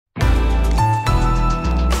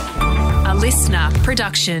listener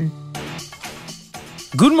production.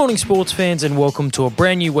 Good morning, sports fans, and welcome to a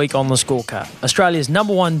brand new week on The Scorecard, Australia's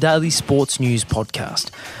 #1 daily sports news podcast.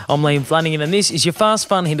 I'm Liam Flanagan, and this is your fast,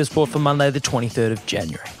 fun hit of sport for Monday, the 23rd of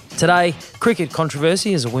January. Today, cricket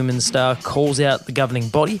controversy as a women's star calls out the governing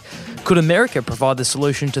body. Could America provide the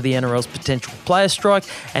solution to the NRL's potential player strike?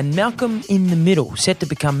 And Malcolm in the Middle, set to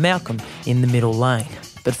become Malcolm in the Middle Lane.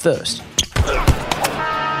 But first,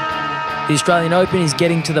 the Australian Open is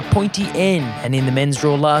getting to the pointy end, and in the men's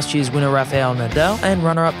draw, last year's winner Rafael Nadal and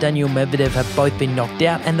runner-up Daniil Medvedev have both been knocked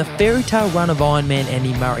out, and the fairy-tale run of Ironman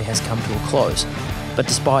Andy Murray has come to a close. But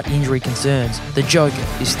despite injury concerns, the Joker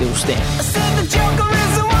is still standing.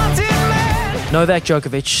 Novak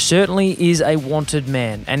Djokovic certainly is a wanted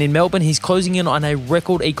man, and in Melbourne he's closing in on a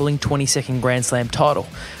record-equalling 22nd Grand Slam title.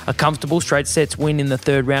 A comfortable straight sets win in the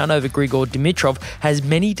third round over Grigor Dimitrov has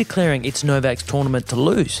many declaring it's Novak's tournament to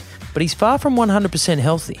lose, but he's far from 100%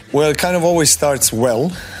 healthy. Well, it kind of always starts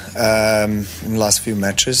well in the last few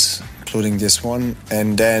matches, including this one,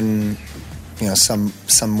 and then some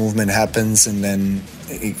movement happens, and then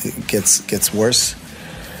it gets worse,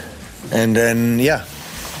 and then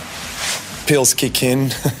pills kick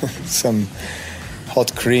in, some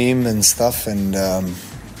hot cream and stuff, and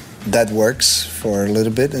that works for a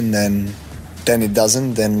little bit, and then it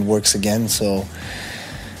doesn't, then works again. So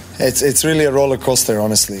it's really a roller coaster,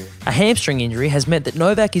 honestly. A hamstring injury has meant that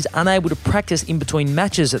Novak is unable to practice in between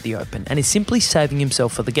matches at the Open and is simply saving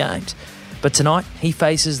himself for the games. But tonight, he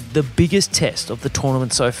faces the biggest test of the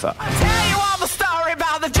tournament so far.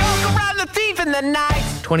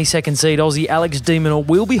 22nd seed Aussie Alex de Minaur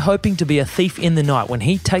will be hoping to be a thief in the night when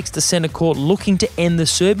he takes to centre court looking to end the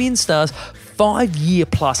Serbian star's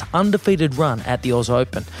 5-year-plus undefeated run at the Oz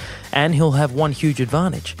Open. And he'll have one huge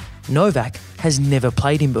advantage. Novak has never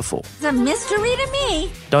played him before. It's a mystery to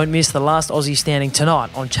me. Don't miss the last Aussie standing tonight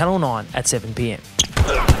on Channel 9 at 7 p.m.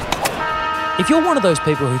 If you're one of those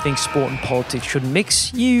people who thinks sport and politics shouldn't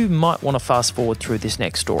mix, you might want to fast forward through this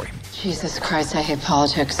next story. Jesus Christ, I hate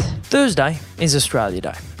politics. Thursday is Australia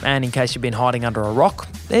Day, and in case you've been hiding under a rock,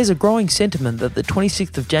 there's a growing sentiment that the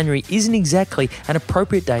 26th of January isn't exactly an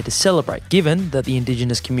appropriate day to celebrate, given that the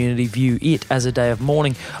Indigenous community view it as a day of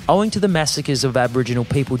mourning owing to the massacres of Aboriginal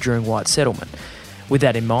people during white settlement. With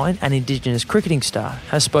that in mind, an Indigenous cricketing star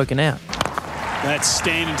has spoken out. That's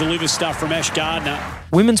stand and deliver stuff from Ash Gardner.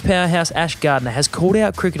 Women's powerhouse Ash Gardner has called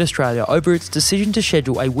out Cricket Australia over its decision to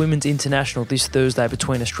schedule a women's international this Thursday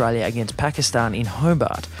between Australia against Pakistan in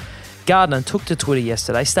Hobart. Gardner took to Twitter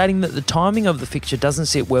yesterday stating that the timing of the fixture doesn't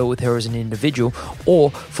sit well with her as an individual or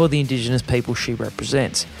for the Indigenous people she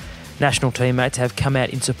represents. National teammates have come out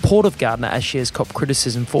in support of Gardner as she has copped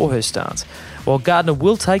criticism for her stance. While Gardner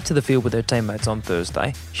will take to the field with her teammates on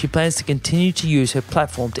Thursday, she plans to continue to use her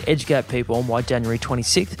platform to educate people on why January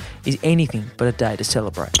 26th is anything but a day to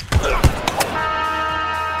celebrate.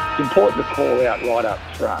 It's important to call out right up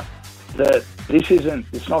front that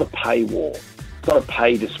it's not a pay war, it's not a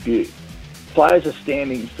pay dispute. Players are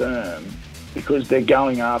standing firm because they're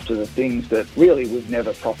going after the things that really we've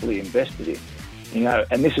never properly invested in.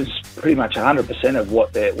 And this is pretty much 100% of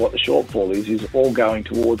what the shortfall is all going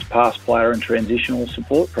towards past player and transitional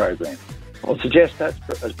support programs. I would suggest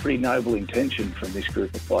that's a pretty noble intention from this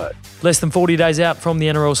group of players. Less than 40 days out from the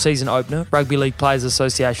NRL season opener, Rugby League Players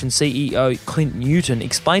Association CEO Clint Newton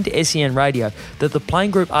explained to SEN Radio that the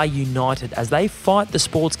playing group are united as they fight the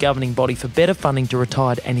sport's governing body for better funding to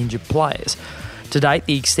retired and injured players. To date,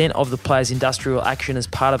 the extent of the players' industrial action as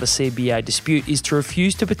part of a CBA dispute is to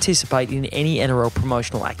refuse to participate in any NRL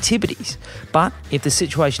promotional activities. But if the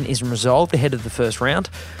situation isn't resolved ahead of the first round,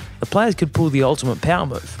 the players could pull the ultimate power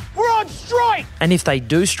move. We're on strike! And if they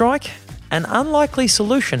do strike, an unlikely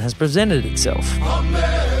solution has presented itself.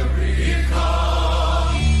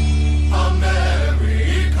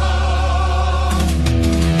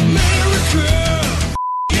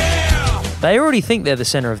 They already think they're the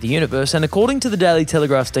centre of the universe, and according to the Daily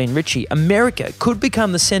Telegraph's Dean Ritchie, America could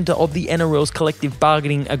become the centre of the NRL's collective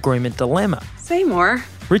bargaining agreement dilemma. Say more.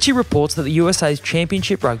 Ritchie reports that the USA's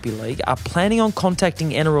Championship Rugby League are planning on contacting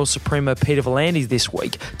NRL Supremo Peter V'landys this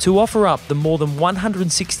week to offer up the more than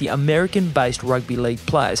 160 American-based rugby league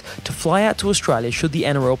players to fly out to Australia should the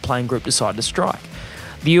NRL playing group decide to strike.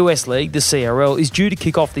 The US League, the CRL, is due to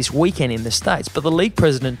kick off this weekend in the States, but the league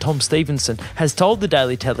president, Tom Stevenson, has told the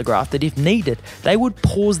Daily Telegraph that if needed, they would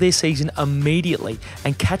pause their season immediately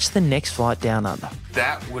and catch the next flight down under.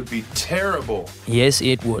 That would be terrible. Yes,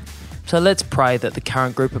 it would. So let's pray that the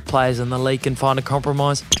current group of players in the league can find a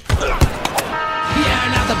compromise. You're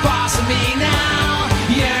not the boss of me now.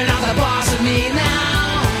 You're not the boss of me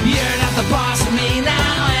now. You're not the boss of me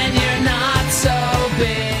now, and you're not so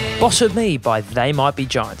big. Boss of Me by They Might Be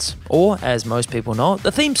Giants, or as most people know it,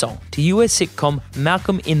 the theme song to US sitcom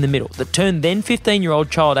Malcolm in the Middle that turned then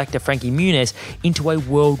 15-year-old child actor Frankie Muniz into a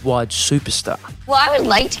worldwide superstar. Well, I would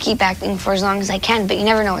like to keep acting for as long as I can, but you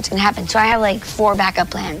never know what's going to happen, so I have like 4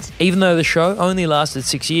 backup plans. Even though the show only lasted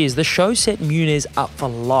 6 years, the show set Muniz up for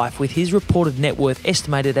life, with his reported net worth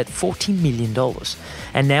estimated at $40 million.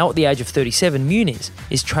 And now at the age of 37, Muniz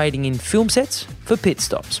is trading in film sets for pit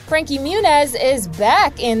stops. Frankie Muniz is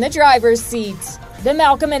back in the driver's seat. The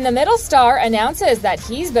Malcolm in the Middle star announces that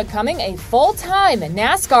he's becoming a full-time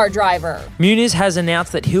NASCAR driver. Muniz has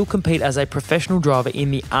announced that he'll compete as a professional driver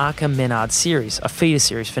in the ARCA Menard Series, a feeder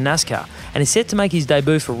series for NASCAR, and is set to make his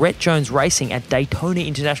debut for Rhett Jones Racing at Daytona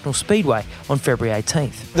International Speedway on February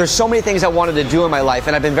 18th. There's so many things I wanted to do in my life,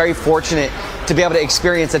 and I've been very fortunate to be able to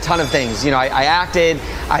experience a ton of things. You know, I acted,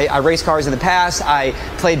 I raced cars in the past, I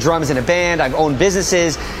played drums in a band, I've owned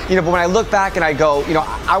businesses, but when I look back and I go,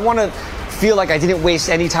 I want to feel like I didn't waste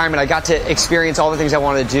any time and I got to experience all the things I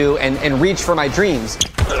wanted to do and reach for my dreams.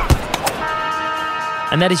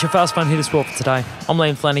 And that is your Fast Fun Hit of Sport for today. I'm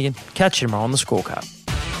Liam Flanagan. Catch you tomorrow on The Scorecard.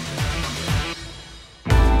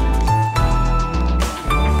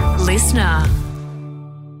 Listener.